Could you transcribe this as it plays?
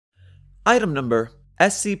Item Number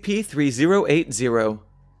SCP-3080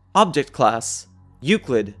 Object Class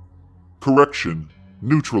Euclid. Correction.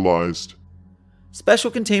 Neutralized.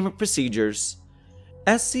 Special Containment Procedures.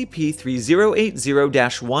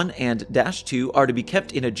 SCP-3080-1 and -2 are to be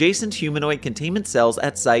kept in adjacent humanoid containment cells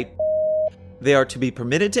at Site. They are to be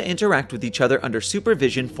permitted to interact with each other under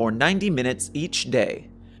supervision for 90 minutes each day.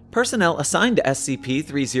 Personnel assigned to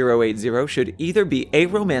SCP-3080 should either be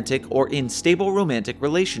aromantic or in stable romantic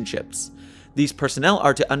relationships. These personnel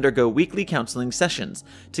are to undergo weekly counseling sessions,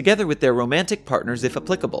 together with their romantic partners if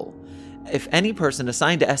applicable. If any person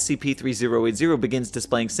assigned to SCP-3080 begins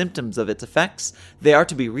displaying symptoms of its effects, they are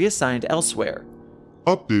to be reassigned elsewhere.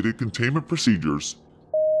 Updated Containment Procedures.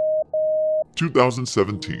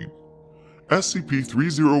 2017.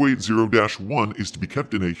 SCP-3080-1 is to be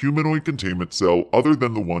kept in a humanoid containment cell other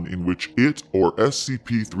than the one in which it or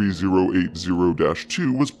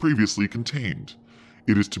SCP-3080-2 was previously contained.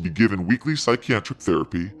 It is to be given weekly psychiatric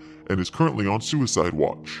therapy and is currently on suicide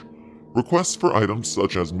watch. Requests for items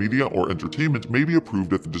such as media or entertainment may be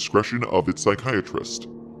approved at the discretion of its psychiatrist.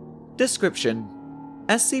 Description: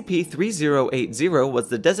 SCP-3080 was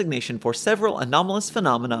the designation for several anomalous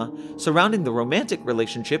phenomena surrounding the romantic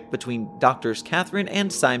relationship between Drs. Catherine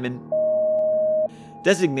and Simon,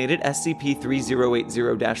 designated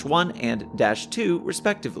SCP-3080-1 and -2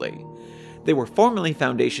 respectively. They were formerly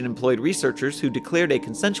Foundation-employed researchers who declared a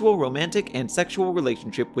consensual romantic and sexual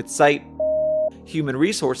relationship with Site Human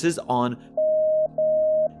Resources on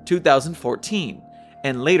 2014,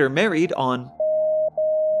 and later married on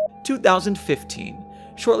 2015,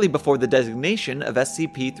 shortly before the designation of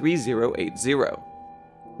SCP-3080.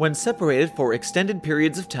 When separated for extended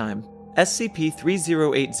periods of time,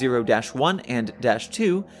 SCP-3080-1 and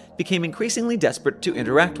 -2 became increasingly desperate to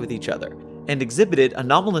interact with each other, and exhibited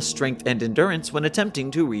anomalous strength and endurance when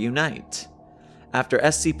attempting to reunite. After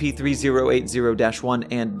SCP-3080-1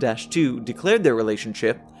 and -2 declared their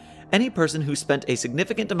relationship, any person who spent a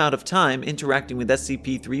significant amount of time interacting with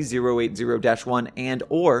SCP-3080-1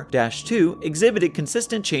 and/or -2 exhibited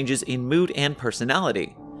consistent changes in mood and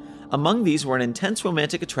personality. Among these were an intense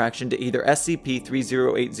romantic attraction to either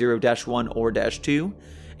SCP-3080-1 or -2,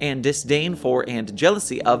 and disdain for and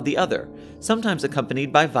jealousy of the other, sometimes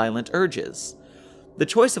accompanied by violent urges. The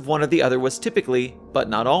choice of one or the other was typically, but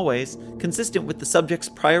not always, consistent with the subject's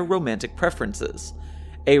prior romantic preferences.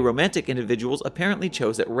 Aromantic individuals apparently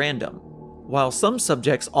chose at random. While some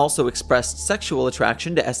subjects also expressed sexual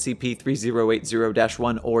attraction to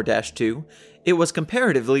SCP-3080-1 or -2, it was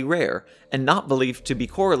comparatively rare, and not believed to be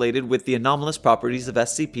correlated with the anomalous properties of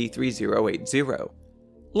SCP-3080.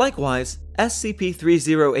 Likewise,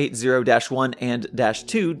 SCP-3080-1 and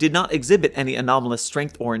 -2 did not exhibit any anomalous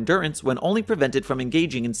strength or endurance when only prevented from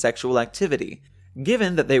engaging in sexual activity,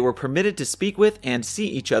 given that they were permitted to speak with and see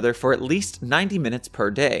each other for at least 90 minutes per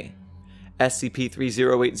day.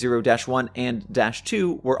 SCP-3080-1 and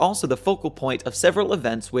 -2 were also the focal point of several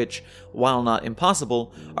events which, while not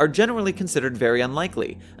impossible, are generally considered very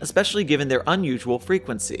unlikely, especially given their unusual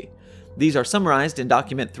frequency. These are summarized in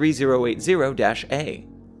Document 3080-A.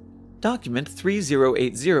 Document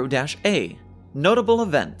 3080-A. Notable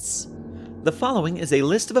Events. The following is a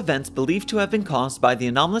list of events believed to have been caused by the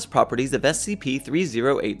anomalous properties of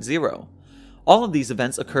SCP-3080. All of these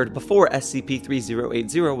events occurred before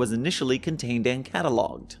SCP-3080 was initially contained and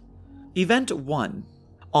catalogued. Event 1.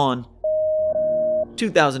 On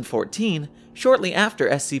 2014, shortly after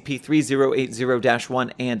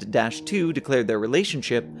SCP-3080-1 and -2 declared their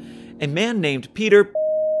relationship, a man named Peter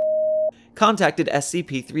contacted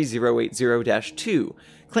SCP-3080-2,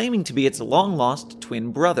 claiming to be its long-lost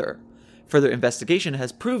twin brother. Further investigation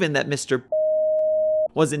has proven that Mr.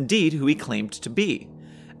 was indeed who he claimed to be.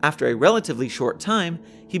 After a relatively short time,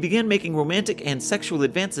 he began making romantic and sexual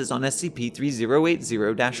advances on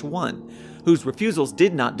SCP-3080-1, whose refusals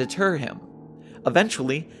did not deter him.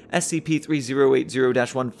 Eventually,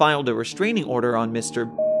 SCP-3080-1 filed a restraining order on Mr.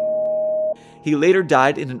 He later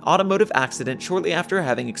died in an automotive accident shortly after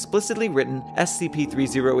having explicitly written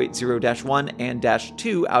SCP-3080-1 and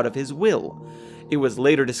 -2 out of his will. It was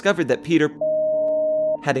later discovered that Peter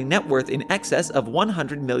had a net worth in excess of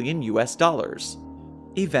 $100 million US.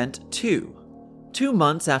 Event 2. 2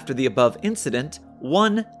 months after the above incident,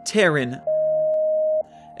 one Taryn,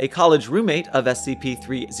 a college roommate of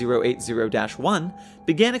SCP-3080-1,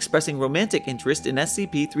 began expressing romantic interest in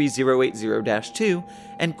SCP-3080-2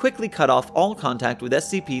 and quickly cut off all contact with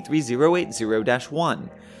SCP-3080-1.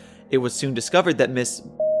 It was soon discovered that Miss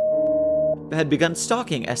had begun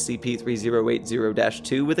stalking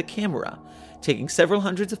SCP-3080-2 with a camera, taking several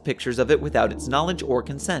hundreds of pictures of it without its knowledge or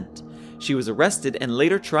consent. She was arrested and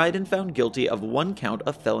later tried and found guilty of 1 count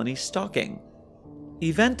of felony stalking.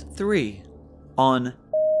 Event 3. On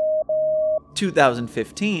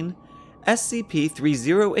 2015,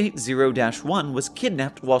 SCP-3080-1 was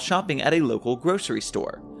kidnapped while shopping at a local grocery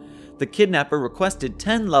store. The kidnapper requested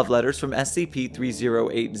 10 love letters from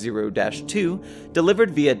SCP-3080-2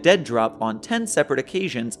 delivered via dead drop on 10 separate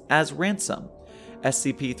occasions as ransom.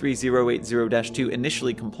 SCP-3080-2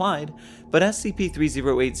 initially complied, but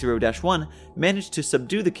SCP-3080-1 managed to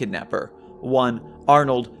subdue the kidnapper, one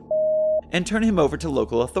Arnold, and turn him over to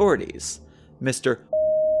local authorities. Mr.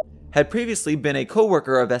 had previously been a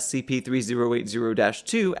co-worker of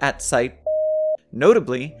SCP-3080-2 at site.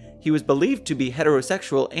 Notably, he was believed to be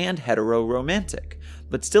heterosexual and hetero-romantic,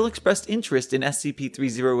 but still expressed interest in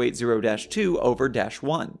SCP-3080-2 over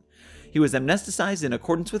 -1. He was amnesticized in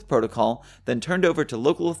accordance with protocol, then turned over to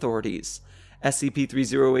local authorities.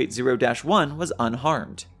 SCP-3080-1 was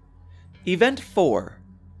unharmed. Event 4.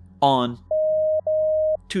 On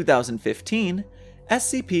 2015,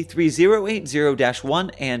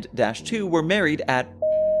 SCP-3080-1 and -2 were married at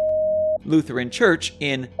Lutheran Church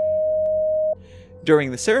in.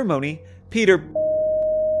 During the ceremony, Peter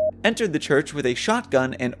entered the church with a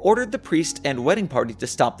shotgun and ordered the priest and wedding party to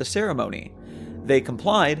stop the ceremony. They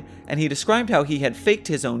complied, and he described how he had faked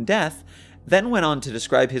his own death, then went on to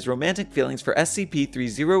describe his romantic feelings for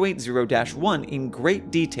SCP-3080-1 in great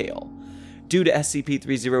detail. Due to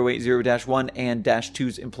SCP-3080-1 and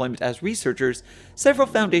 -2's employment as researchers, several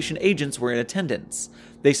Foundation agents were in attendance.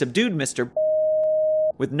 They subdued Mr.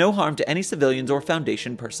 with no harm to any civilians or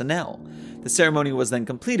Foundation personnel. The ceremony was then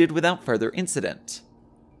completed without further incident.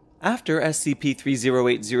 After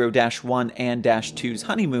SCP-3080-1 and -2's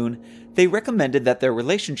honeymoon, they recommended that their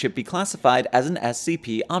relationship be classified as an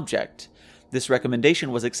SCP object. This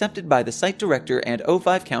recommendation was accepted by the Site Director and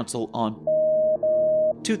O5 Council on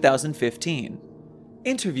 2015.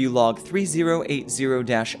 Interview Log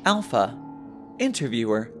 3080-Alpha.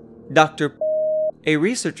 Interviewer: Dr. a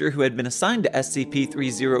researcher who had been assigned to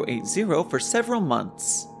SCP-3080 for several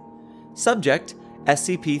months. Subject: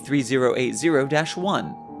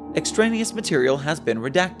 SCP-3080-1. Extraneous material has been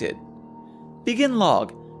redacted. Begin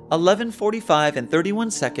log 11:45 and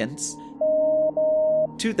 31 seconds,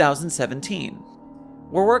 2017.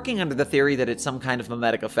 We're working under the theory that it's some kind of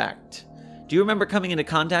memetic effect. Do you remember coming into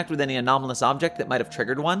contact with any anomalous object that might have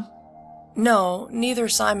triggered one? No, neither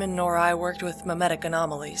Simon nor I worked with memetic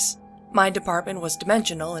anomalies. My department was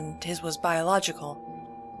dimensional and his was biological.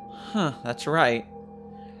 Huh, that's right.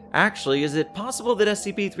 Actually, is it possible that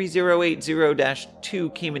SCP-3080-2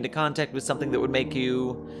 came into contact with something that would make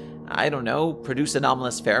you, I don't know, produce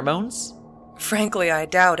anomalous pheromones? Frankly, I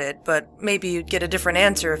doubt it, but maybe you'd get a different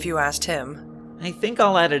answer if you asked him. I think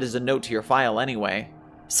I'll add it as a note to your file anyway.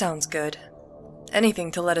 Sounds good.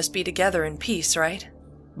 Anything to let us be together in peace, right?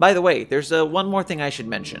 By the way, there's one more thing I should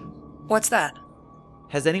mention. What's that?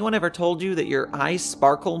 Has anyone ever told you that your eyes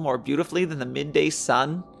sparkle more beautifully than the midday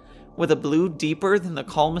sun, with a blue deeper than the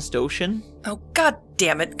calmest ocean? Oh, god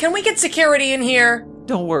damn it. Can we get security in here?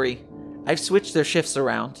 Don't worry. I've switched their shifts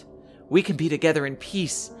around. We can be together in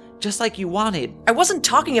peace, just like you wanted. I wasn't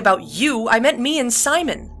talking about you. I meant me and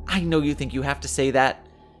Simon. I know you think you have to say that.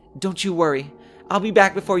 Don't you worry. I'll be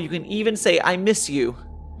back before you can even say I miss you.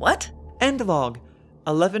 What? End log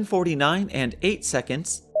 11:49 and 8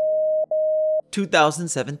 seconds,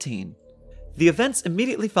 2017. The events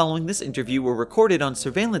immediately following this interview were recorded on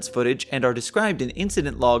surveillance footage and are described in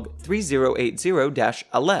Incident Log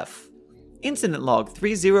 3080-Aleph. Incident Log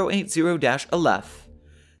 3080-Aleph.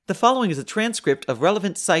 The following is a transcript of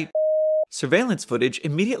relevant site surveillance footage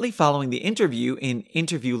immediately following the interview in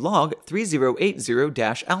Interview Log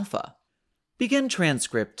 3080-Alpha. Begin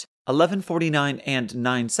transcript 11:49 and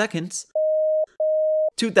 9 seconds,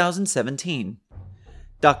 2017.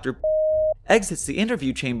 Dr. exits the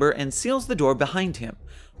interview chamber and seals the door behind him,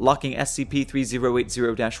 locking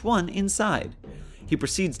SCP-3080-1 inside. He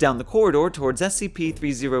proceeds down the corridor towards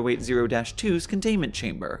SCP-3080-2's containment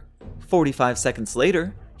chamber. 45 seconds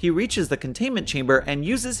later, he reaches the containment chamber and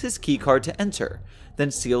uses his keycard to enter,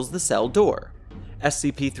 then seals the cell door.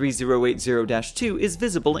 SCP-3080-2 is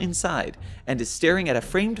visible inside, and is staring at a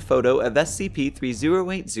framed photo of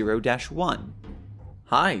SCP-3080-1.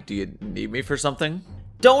 Hi, do you need me for something?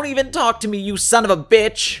 Don't even talk to me, you son of a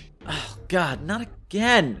bitch! Oh god, not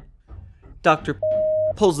again! Dr.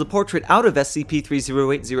 pulls the portrait out of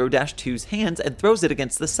SCP-3080-2's hands and throws it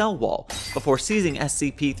against the cell wall, before seizing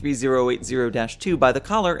SCP-3080-2 by the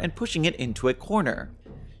collar and pushing it into a corner.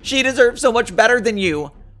 She deserves so much better than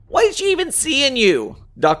you! What did she even see in you?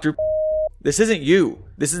 Dr. This isn't you.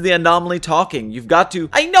 This is the anomaly talking. You've got to—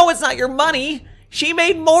 I know it's not your money! She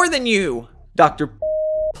made more than you! Dr.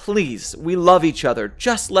 Please, we love each other.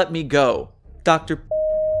 Just let me go. Dr.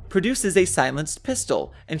 produces a silenced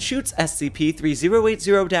pistol and shoots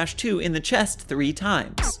SCP-3080-2 in the chest 3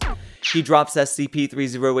 times. He drops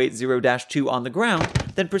SCP-3080-2 on the ground,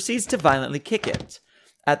 then proceeds to violently kick it.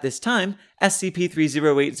 At this time,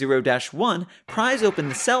 SCP-3080-1 pries open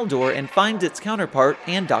the cell door and finds its counterpart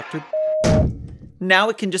and Dr. Now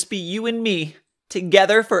it can just be you and me,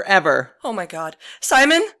 together forever. Oh my god.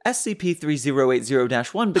 Simon?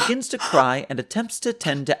 SCP-3080-1 begins to cry and attempts to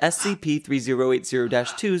tend to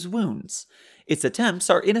SCP-3080-2's wounds. Its attempts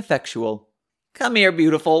are ineffectual. Come here,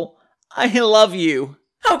 beautiful. I love you.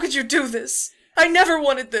 How could you do this? I never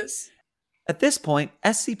wanted this. At this point,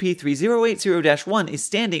 SCP-3080-1 is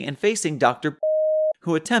standing and facing Dr.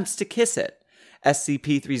 who attempts to kiss it.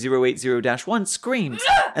 SCP-3080-1 screams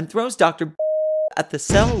and throws Dr. at the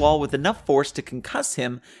cell wall with enough force to concuss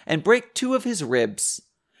him and break 2 of his ribs.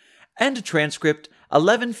 End transcript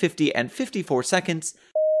 11:50 and 54 seconds,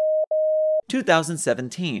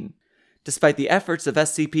 2017. Despite the efforts of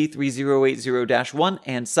SCP-3080-1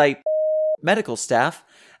 and Site medical staff,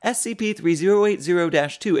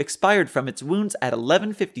 SCP-3080-2 expired from its wounds at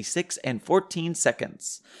 11:56 and 14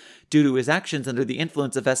 seconds. Due to his actions under the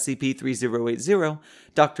influence of SCP-3080,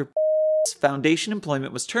 Dr. Foundation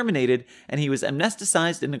employment was terminated and he was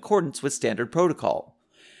amnesticized in accordance with standard protocol.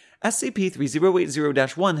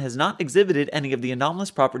 SCP-3080-1 has not exhibited any of the anomalous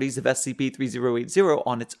properties of SCP-3080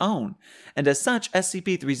 on its own, and as such,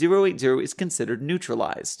 SCP-3080 is considered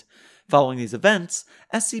neutralized. Following these events,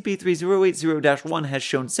 SCP-3080-1 has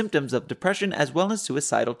shown symptoms of depression as well as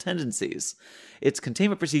suicidal tendencies. Its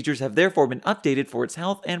containment procedures have therefore been updated for its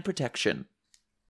health and protection.